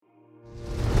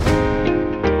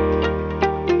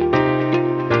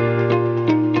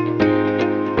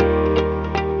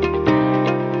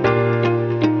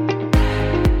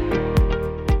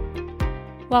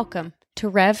Welcome to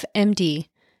Rev MD,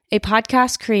 a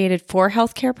podcast created for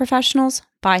healthcare professionals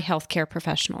by healthcare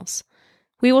professionals.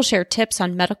 We will share tips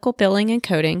on medical billing and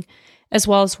coding, as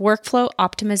well as workflow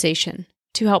optimization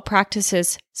to help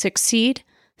practices succeed,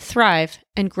 thrive,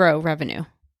 and grow revenue.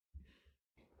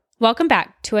 Welcome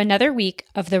back to another week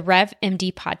of the Rev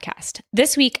MD podcast.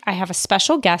 This week, I have a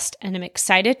special guest, and I'm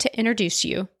excited to introduce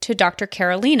you to Dr.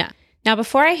 Carolina. Now,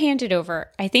 before I hand it over,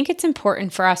 I think it's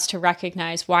important for us to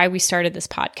recognize why we started this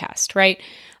podcast, right?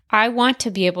 I want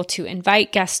to be able to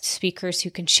invite guest speakers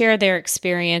who can share their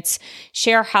experience,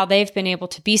 share how they've been able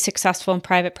to be successful in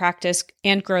private practice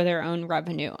and grow their own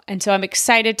revenue. And so I'm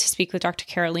excited to speak with Dr.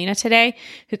 Carolina today,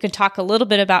 who can talk a little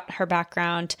bit about her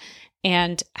background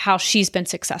and how she's been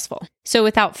successful. So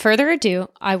without further ado,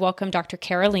 I welcome Dr.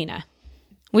 Carolina.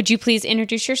 Would you please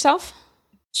introduce yourself?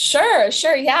 Sure.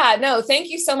 Yeah, no, thank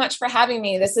you so much for having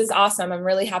me. This is awesome. I'm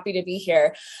really happy to be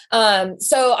here.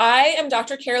 So I am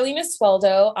Dr. Carolina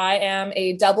Sueldo. I am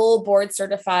a double board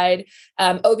certified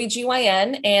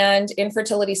OBGYN and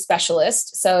infertility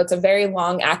specialist. So it's a very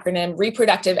long acronym,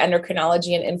 reproductive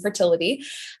endocrinology and infertility.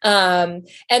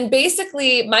 And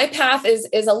basically my path is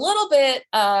a little bit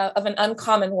of an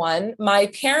uncommon one. My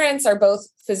parents are both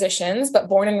physicians, but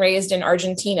born and raised in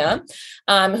Argentina,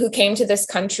 who came to this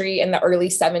country in the early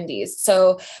 70s.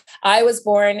 So I was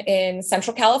born in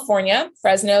Central California.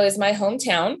 Fresno is my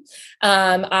hometown.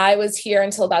 I was here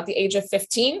until about the age of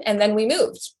 15, and then we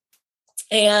moved.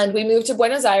 And we moved to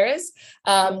Buenos Aires,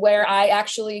 where I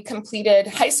actually completed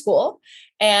high school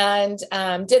and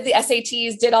did the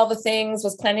SATs, did all the things,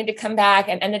 was planning to come back,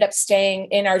 and ended up staying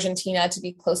in Argentina to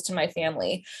be close to my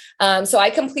family. So I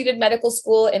completed medical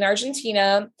school in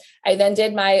Argentina. I then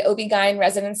did my OB-GYN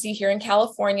residency here in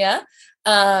California,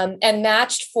 and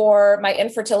matched for my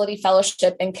infertility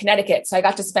fellowship in Connecticut. So I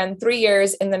got to spend 3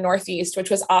 years in the Northeast, which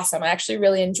was awesome. I actually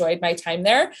really enjoyed my time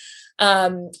there.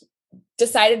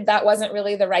 Decided that wasn't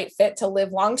really the right fit to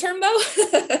live long-term though.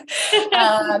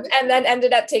 And then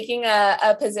ended up taking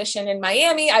a position in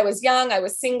Miami. I was young, I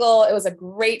was single. It was a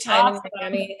great time in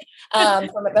Miami.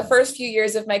 From the first few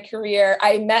years of my career,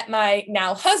 I met my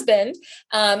now husband,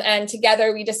 and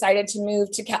together we decided to move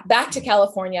back to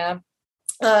California.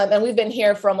 And we've been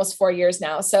here for almost 4 years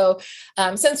now. So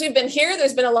since we've been here,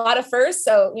 there's been a lot of firsts.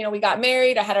 So, we got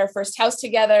married. I had our first house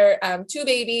together, 2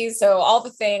 babies. So all the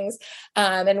things.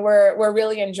 And we're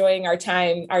really enjoying our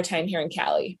time here in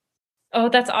Cali. Oh,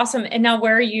 that's awesome. And now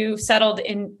where are you settled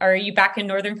in? Are you back in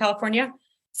Northern California?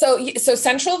 So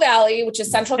Central Valley, which is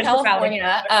Central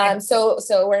California. Okay. So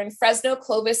we're in Fresno,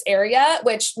 Clovis area,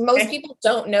 which most people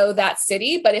don't know that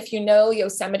city, but if you know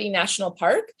Yosemite National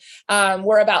Park,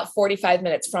 we're about 45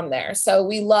 minutes from there. So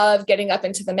we love getting up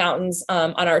into the mountains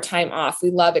on our time off.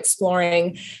 We love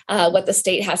exploring what the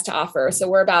state has to offer. So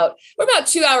we're about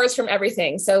 2 hours from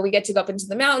everything. So we get to go up into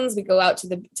the mountains. We go out to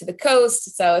the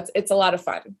coast. So it's a lot of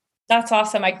fun. That's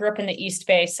awesome. I grew up in the East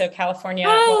Bay, so California.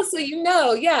 Oh, so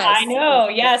yes. I know,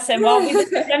 yes. And while we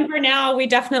live in Denver now, we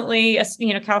definitely,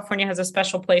 California has a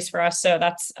special place for us. So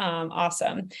that's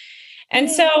awesome. And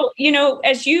so,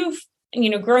 as you've,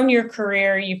 grown your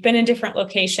career, you've been in different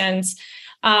locations,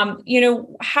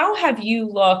 how have you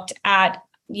looked at,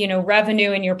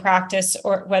 revenue in your practice,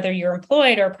 or whether you're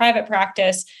employed or private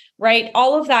practice, right?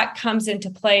 All of that comes into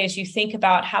play as you think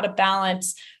about how to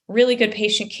balance really good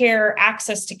patient care,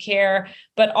 access to care,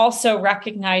 but also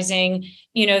recognizing,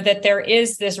 that there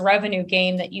is this revenue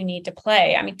game that you need to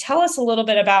play. I mean, tell us a little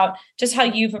bit about just how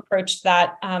you've approached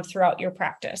that throughout your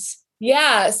practice.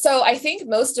 Yeah. So I think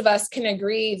most of us can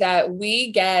agree that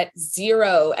we get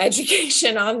zero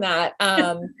education on that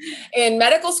in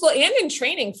medical school and in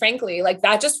training, frankly. Like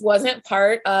that just wasn't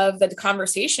part of the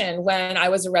conversation when I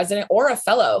was a resident or a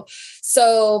fellow.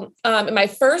 So in my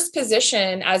first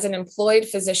position as an employed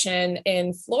physician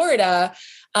in Florida,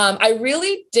 I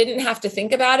really didn't have to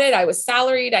think about it. I was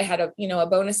salaried. I had a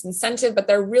bonus incentive, but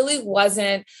there really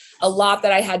wasn't a lot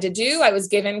that I had to do. I was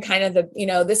given kind of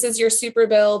this is your super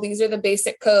bill. These are the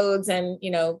basic codes, and,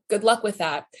 good luck with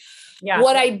that. Yeah.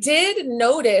 What I did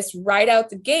notice right out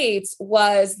the gates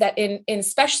was that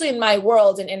especially in my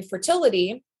world in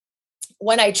infertility,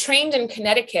 when I trained in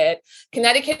Connecticut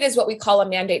is what we call a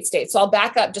mandate state. So I'll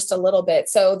back up just a little bit.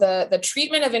 So the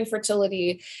treatment of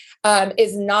infertility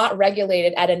is not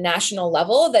regulated at a national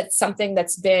level. That's something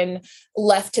that's been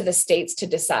left to the states to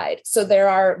decide. So there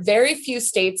are very few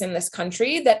states in this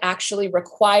country that actually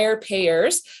require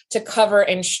payers to cover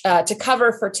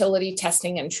fertility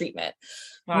testing and treatment.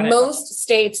 Most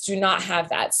states do not have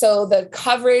that. So the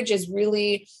coverage is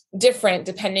really different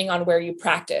depending on where you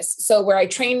practice. So where I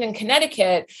trained in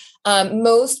Connecticut,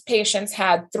 most patients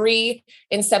had 3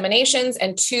 inseminations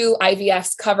and 2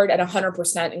 IVFs covered at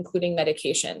 100%, including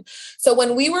medication. So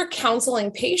when we were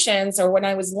counseling patients, or when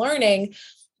I was learning,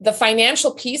 the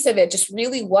financial piece of it just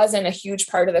really wasn't a huge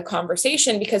part of the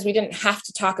conversation because we didn't have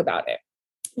to talk about it,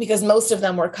 because most of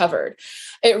them were covered.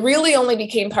 It really only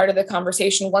became part of the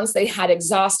conversation once they had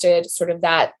exhausted sort of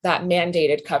that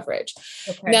mandated coverage.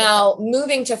 Okay. Now,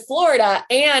 moving to Florida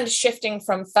and shifting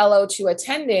from fellow to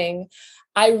attending,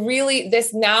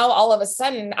 now all of a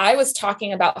sudden, I was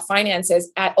talking about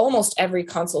finances at almost every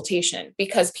consultation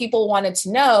because people wanted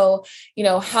to know,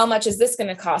 how much is this going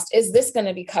to cost? Is this going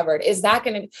to be covered? Is that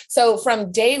going to be? So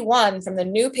from day one, from the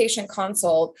new patient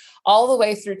consult all the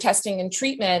way through testing and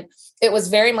treatment, it was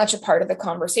very much a part of the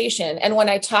conversation. And when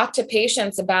I talk to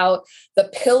patients about the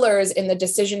pillars in the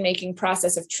decision-making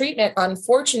process of treatment,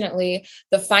 unfortunately,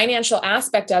 the financial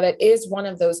aspect of it is one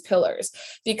of those pillars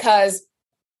because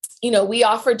we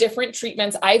offer different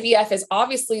treatments. IVF is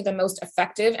obviously the most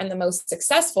effective and the most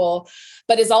successful,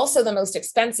 but is also the most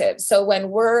expensive. So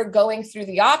when we're going through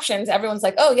the options, everyone's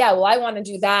like, oh yeah, well, I want to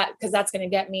do that because that's going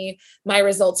to get me my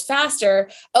results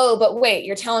faster. Oh, but wait,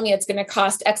 you're telling me it's going to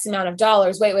cost X amount of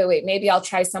dollars. Wait. Maybe I'll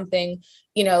try something,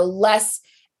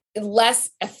 less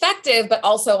effective, but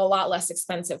also a lot less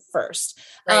expensive first.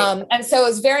 Right. And so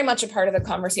it's very much a part of the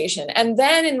conversation. And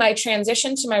then in my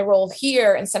transition to my role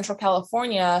here in Central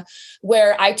California,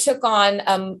 where I took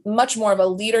on much more of a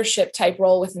leadership type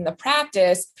role within the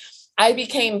practice, I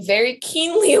became very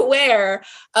keenly aware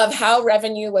of how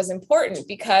revenue was important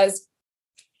because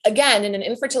again, in an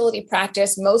infertility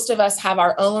practice, most of us have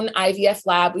our own IVF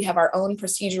lab. We have our own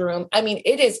procedure room. I mean,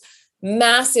 it is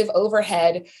massive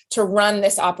overhead to run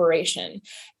this operation.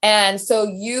 And so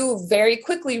you very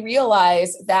quickly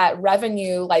realize that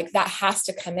revenue, like that has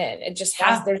to come in. It just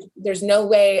has, there's no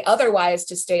way otherwise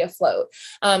to stay afloat,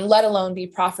 let alone be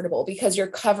profitable because you're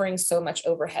covering so much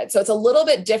overhead. So it's a little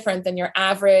bit different than your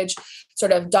average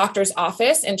sort of doctor's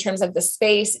office in terms of the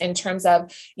space, in terms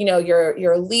of,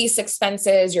 your lease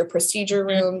expenses, your procedure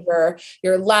room,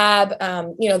 your lab,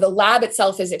 the lab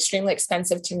itself is extremely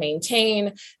expensive to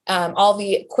maintain, all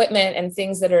the equipment and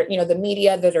things that are, the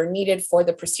media that are needed for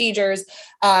the procedures.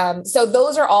 So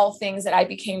those are all things that I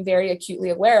became very acutely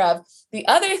aware of. The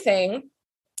other thing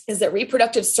is that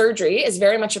reproductive surgery is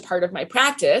very much a part of my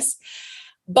practice.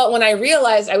 But when I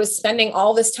realized I was spending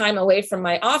all this time away from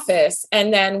my office,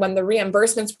 and then when the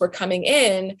reimbursements were coming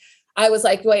in, I was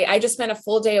like, wait, I just spent a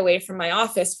full day away from my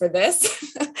office for this.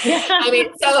 Yeah. I mean,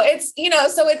 so it's,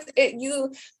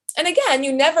 and again,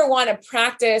 you never want to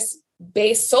practice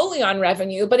based solely on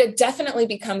revenue, but it definitely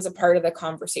becomes a part of the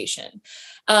conversation.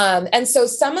 And so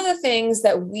some of the things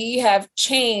that we have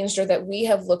changed or that we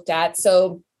have looked at,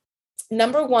 so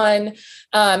number one,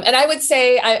 and I would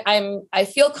say I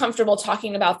feel comfortable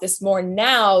talking about this more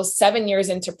now, 7 years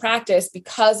into practice,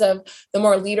 because of the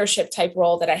more leadership type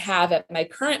role that I have at my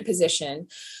current position.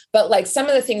 But like some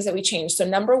of the things that we changed. So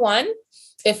number one,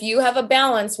 if you have a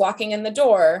balance walking in the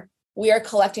door, we are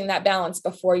collecting that balance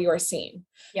before you are seen.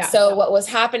 Yeah. So what was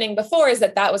happening before is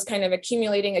that was kind of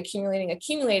accumulating.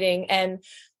 And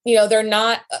they're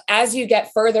not, as you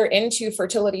get further into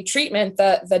fertility treatment,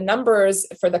 the numbers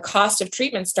for the cost of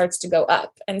treatment starts to go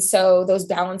up. And so those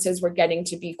balances were getting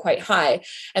to be quite high.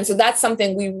 And so that's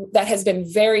something that has been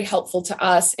very helpful to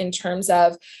us in terms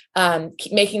of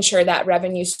making sure that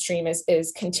revenue stream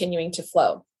is continuing to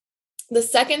flow. The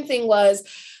second thing was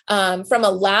from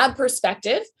a lab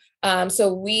perspective.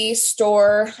 So we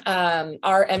store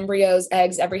our embryos,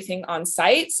 eggs, everything on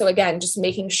site. So again, just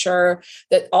making sure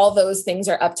that all those things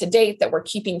are up to date, that we're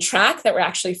keeping track, that we're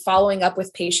actually following up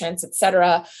with patients, et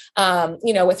cetera,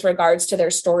 with regards to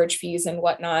their storage fees and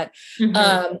whatnot.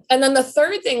 Mm-hmm. And then the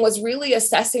third thing was really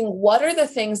assessing what are the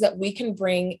things that we can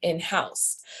bring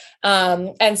in-house.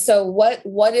 And so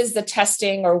what is the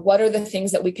testing, or what are the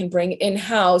things that we can bring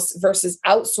in-house versus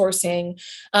outsourcing,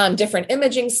 different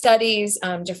imaging studies,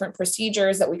 different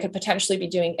procedures that we could potentially be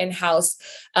doing in-house,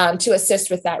 to assist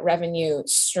with that revenue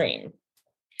stream.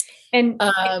 And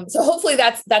so hopefully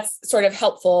that's sort of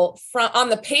helpful. On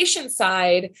the patient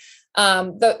side,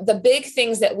 the big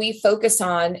things that we focus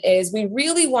on is we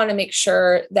really want to make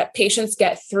sure that patients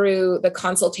get through the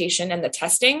consultation and the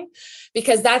testing,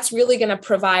 because that's really going to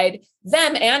provide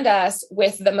them and us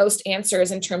with the most answers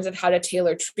in terms of how to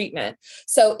tailor treatment.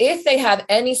 So if they have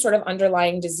any sort of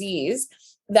underlying disease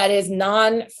that is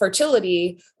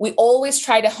non-fertility, we always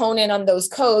try to hone in on those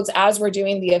codes as we're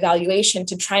doing the evaluation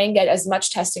to try and get as much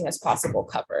testing as possible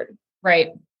covered.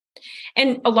 Right.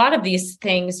 And a lot of these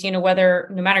things, no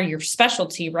matter your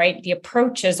specialty, right, the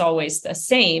approach is always the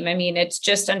same. I mean, it's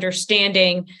just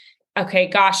understanding, okay,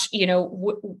 gosh,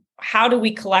 how do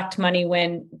we collect money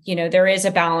when, there is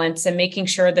a balance, and making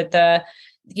sure that the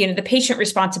patient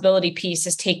responsibility piece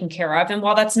is taken care of. And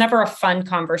while that's never a fun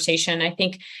conversation, I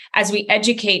think as we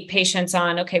educate patients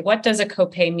on, okay, what does a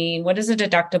copay mean? What does a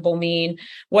deductible mean?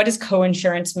 What does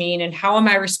coinsurance mean? And how am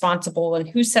I responsible? And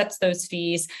who sets those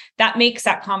fees? That makes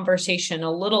that conversation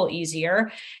a little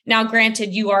easier. Now,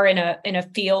 granted, you are in a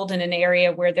field, in an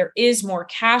area where there is more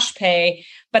cash pay,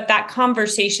 but that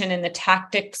conversation and the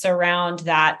tactics around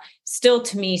that still,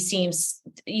 to me, seems,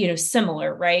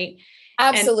 similar, right?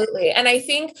 Absolutely. And I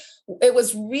think it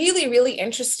was really, really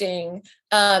interesting.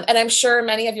 And I'm sure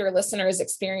many of your listeners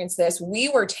experienced this. We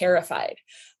were terrified.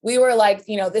 We were like,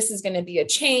 this is going to be a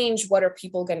change. What are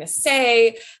people going to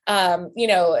say?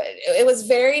 It was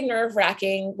very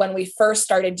nerve-wracking when we first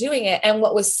started doing it. And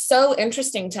what was so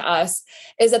interesting to us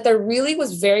is that there really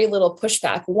was very little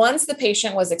pushback. Once the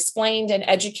patient was explained and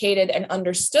educated and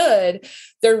understood,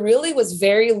 there really was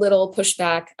very little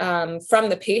pushback from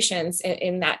the patients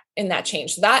in that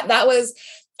change. That was,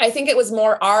 I think it was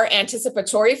more our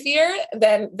anticipatory fear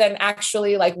than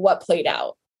actually like what played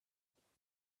out.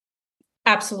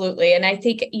 Absolutely. And I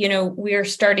think, we're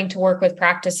starting to work with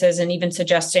practices and even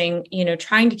suggesting,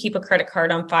 trying to keep a credit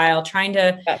card on file, trying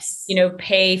to, yes,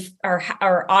 pay or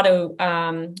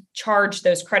auto charge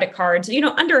those credit cards,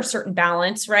 under a certain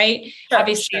balance, right? Sure,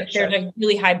 Obviously, if there's a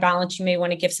really high balance, you may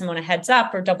want to give someone a heads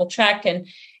up or double check. And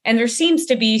there seems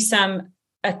to be some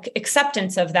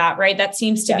acceptance of that, right? That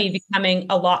seems to be becoming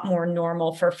a lot more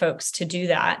normal for folks to do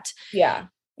that. Yeah.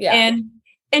 Yeah. And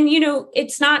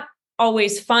it's not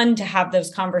always fun to have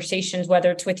those conversations,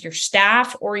 whether it's with your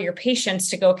staff or your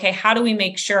patients, to go, okay, how do we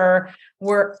make sure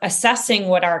we're assessing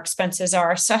what our expenses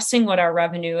are, assessing what our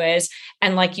revenue is?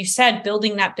 And like you said,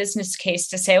 building that business case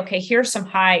to say, okay, here's some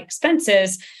high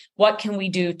expenses. What can we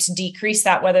do to decrease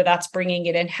that? Whether that's bringing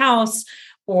it in-house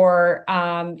or,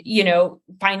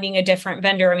 finding a different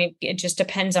vendor. I mean, it just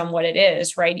depends on what it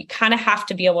is, right? You kind of have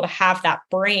to be able to have that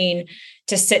brain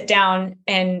to sit down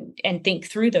and think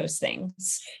through those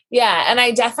things. Yeah. And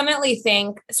I definitely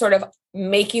think sort of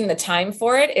making the time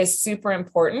for it is super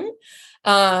important.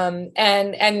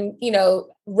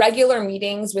 Regular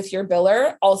meetings with your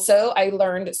biller also, I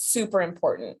learned, super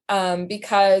important,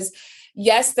 because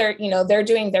yes, they're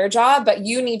doing their job, but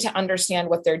you need to understand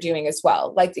what they're doing as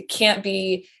well. Like, it can't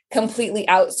be completely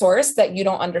outsourced that you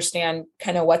don't understand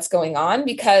kind of what's going on,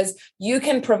 because you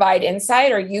can provide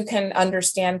insight or you can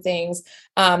understand things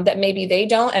that maybe they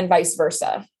don't, and vice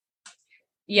versa.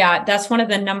 Yeah, that's one of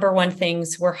the number one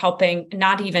things we're helping,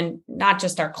 not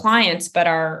just our clients, but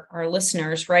our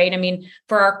listeners, right? I mean,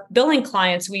 for our billing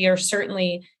clients, we are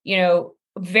certainly,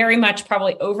 very much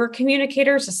probably over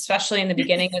communicators, especially in the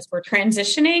beginning as we're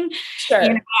transitioning. Sure.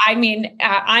 I'm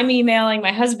emailing,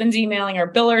 my husband's emailing,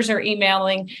 our billers are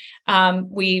emailing.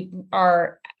 We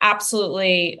are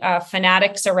absolutely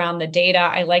fanatics around the data.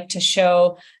 I like to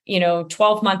show,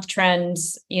 12-month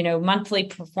trends, monthly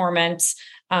performance,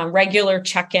 regular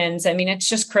check-ins. I mean, it's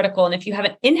just critical. And if you have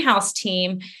an in-house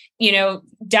team,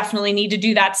 definitely need to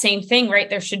do that same thing, right?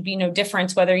 There should be no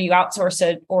difference whether you outsource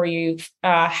it or you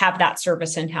have that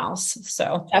service in-house.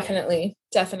 So definitely.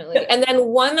 And then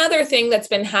one other thing that's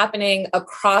been happening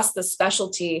across the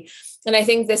specialty, and I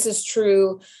think this is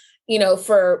true,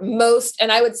 for most,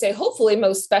 and I would say hopefully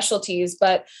most specialties,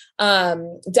 but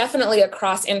definitely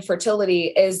across infertility,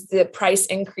 is the price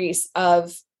increase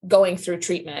of going through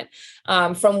treatment.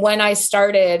 From when I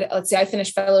started, let's say I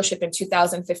finished fellowship in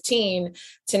 2015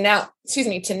 to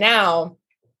now,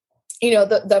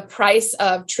 the price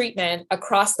of treatment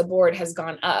across the board has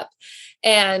gone up,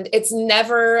 and it's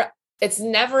never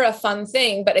a fun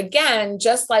thing. But again,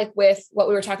 just like with what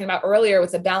we were talking about earlier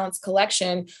with the balanced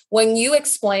collection, when you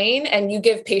explain and you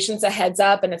give patients a heads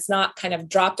up and it's not kind of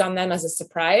dropped on them as a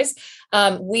surprise,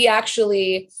 we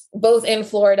actually, both in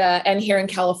Florida and here in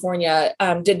California,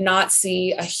 did not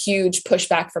see a huge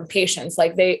pushback from patients.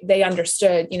 Like they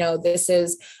understood,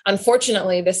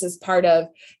 unfortunately, this is part of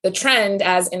the trend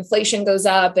as inflation goes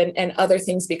up and other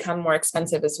things become more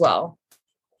expensive as well.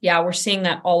 Yeah, we're seeing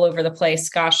that all over the place.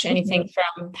 Gosh, anything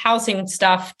from housing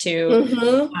stuff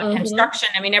to construction.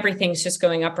 I mean, everything's just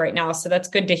going up right now. So that's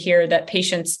good to hear that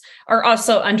patients are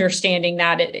also understanding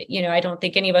that. I don't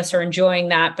think any of us are enjoying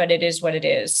that, but it is what it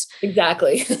is.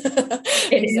 Exactly.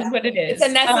 It is what it is. It's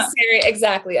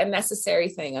a necessary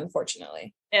thing,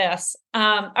 unfortunately. Yes.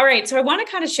 All right. So I want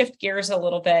to kind of shift gears a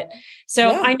little bit.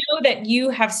 So Yeah. I know that you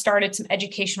have started some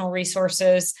educational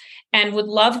resources and would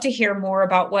love to hear more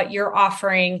about what you're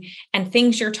offering and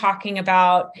things you're talking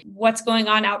about, what's going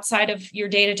on outside of your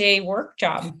day-to-day work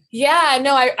job. Yeah,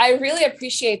 no, I really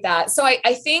appreciate that. So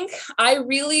I think I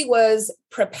really was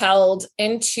propelled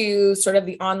into sort of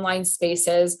the online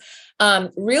spaces,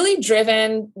 really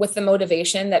driven with the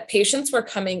motivation that patients were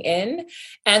coming in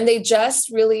and they just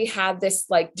really had this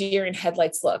like deer in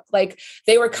headlights look. Like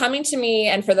they were coming to me,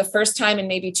 and for the first time in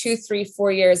maybe 2, 3,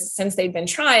 4 years since they'd been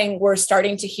trying, we're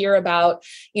starting to hear about,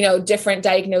 different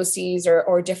diagnoses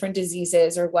or different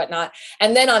diseases or whatnot.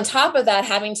 And then on top of that,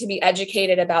 having to be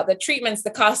educated about the treatments, the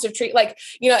cost of treat,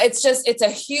 it's a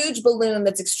huge balloon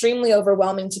that's extremely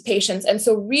overwhelming to patients. And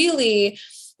so really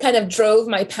kind of drove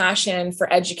my passion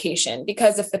for education,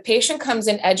 because if the patient comes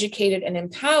in educated and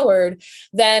empowered,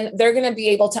 then they're going to be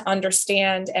able to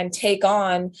understand and take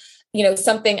on,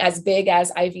 something as big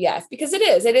as IVF, because it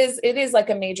is like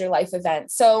a major life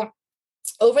event. So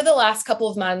over the last couple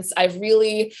of months, I've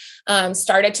really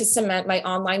started to cement my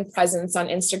online presence on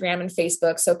Instagram and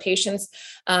Facebook. So patients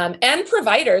and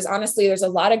providers, honestly, there's a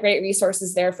lot of great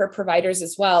resources there for providers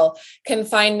as well, can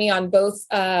find me on both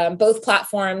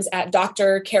platforms at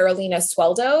Dr. Carolina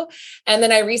Sueldo. And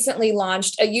then I recently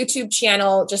launched a YouTube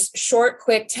channel, just short,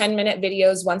 quick 10-minute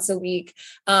videos once a week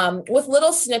with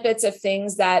little snippets of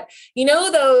things that,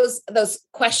 those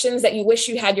questions that you wish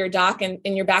you had your doc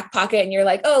in your back pocket, and you're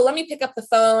like, oh, let me pick up the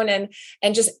phone and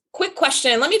just quick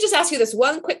question. Let me just ask you this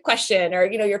one quick question. Or,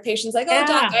 your patient's like, oh,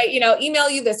 doc, I, email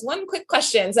you this one quick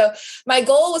question. So my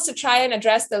goal was to try and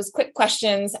address those quick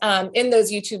questions in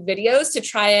those YouTube videos to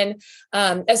try and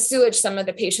assuage some of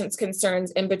the patient's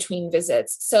concerns in between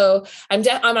visits. So I'm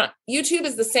on YouTube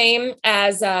is the same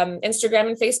as Instagram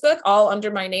and Facebook, all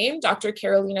under my name, Dr.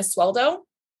 Carolina Sueldo.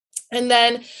 And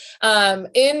then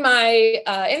in my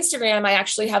Instagram, I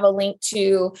actually have a link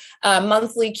to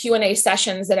monthly Q&A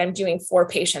sessions that I'm doing for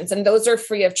patients. And those are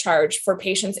free of charge for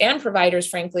patients and providers,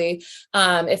 frankly.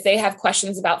 If they have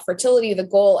questions about fertility, the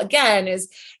goal, again, is,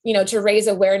 to raise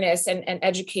awareness and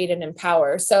educate and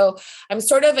empower. So I'm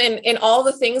sort of in all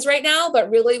the things right now, but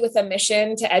really with a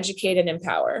mission to educate and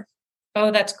empower.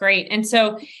 Oh, that's great. And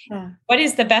so what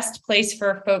is the best place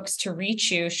for folks to reach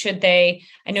you? Should they,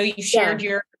 I know you shared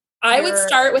I would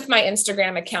start with my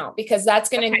Instagram account, because that's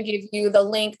going to give you the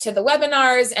link to the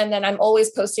webinars. And then I'm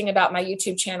always posting about my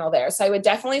YouTube channel there. So I would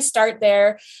definitely start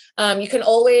there. You can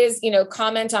always,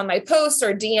 comment on my posts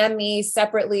or DM me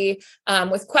separately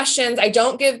with questions. I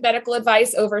don't give medical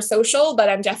advice over social, but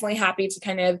I'm definitely happy to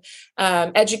kind of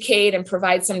educate and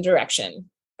provide some direction.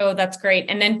 Oh, that's great.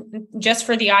 And then just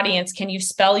for the audience, can you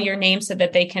spell your name so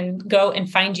that they can go and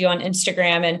find you on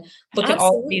Instagram and look at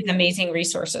all of these amazing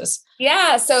resources?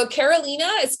 Yeah. So Carolina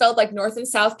is spelled like North and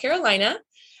South Carolina.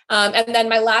 And then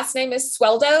my last name is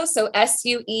Sueldo. So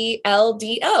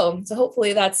Sueldo. So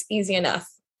hopefully that's easy enough.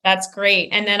 That's great.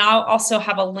 And then I'll also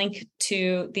have a link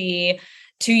to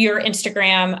your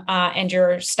Instagram and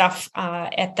your stuff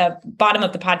at the bottom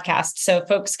of the podcast. So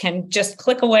folks can just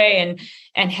click away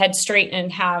and head straight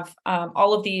and have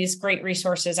all of these great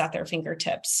resources at their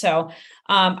fingertips. So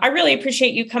I really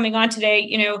appreciate you coming on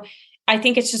today. I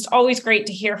think it's just always great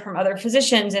to hear from other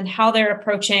physicians and how they're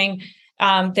approaching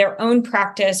their own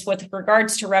practice with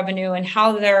regards to revenue, and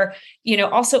how they're,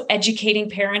 also educating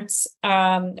parents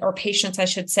or patients, I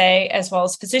should say, as well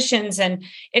as physicians. And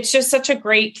it's just such a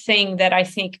great thing that I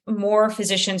think more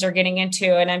physicians are getting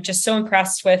into. And I'm just so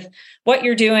impressed with what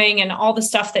you're doing and all the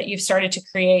stuff that you've started to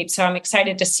create. So I'm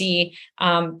excited to see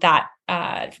that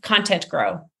content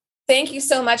grow. Thank you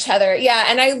so much, Heather. Yeah.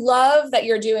 And I love that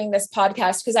you're doing this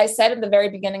podcast, because I said at the very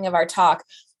beginning of our talk,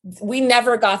 we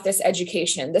never got this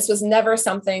education. This was never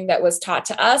something that was taught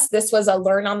to us. This was a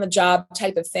learn on the job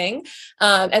type of thing.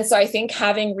 And so I think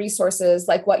having resources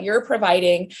like what you're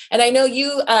providing, and I know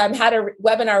you had a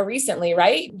webinar recently,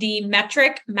 right? The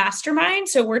Metric Mastermind.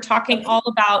 So we're talking all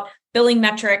about billing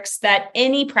metrics that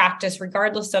any practice,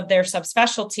 regardless of their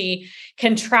subspecialty,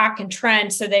 can track and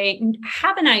trend, so they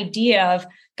have an idea of,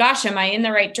 gosh, am I in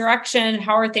the right direction?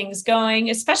 How are things going?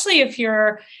 Especially if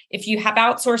you have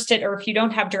outsourced it, or if you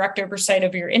don't have direct oversight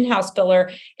of your in-house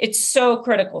biller, it's so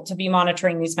critical to be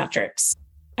monitoring these metrics.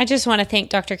 I just want to thank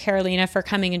Dr. Carolina for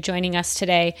coming and joining us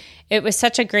today. It was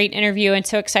such a great interview and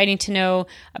so exciting to know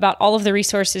about all of the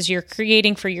resources you're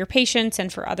creating for your patients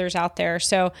and for others out there.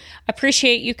 So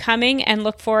appreciate you coming and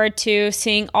look forward to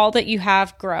seeing all that you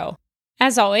have grow.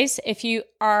 As always, if you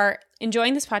are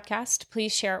enjoying this podcast,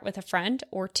 please share it with a friend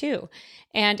or two.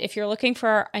 And if you're looking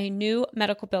for a new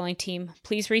medical billing team,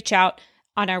 please reach out.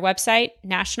 on our website,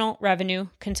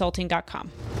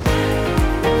 nationalrevenueconsulting.com.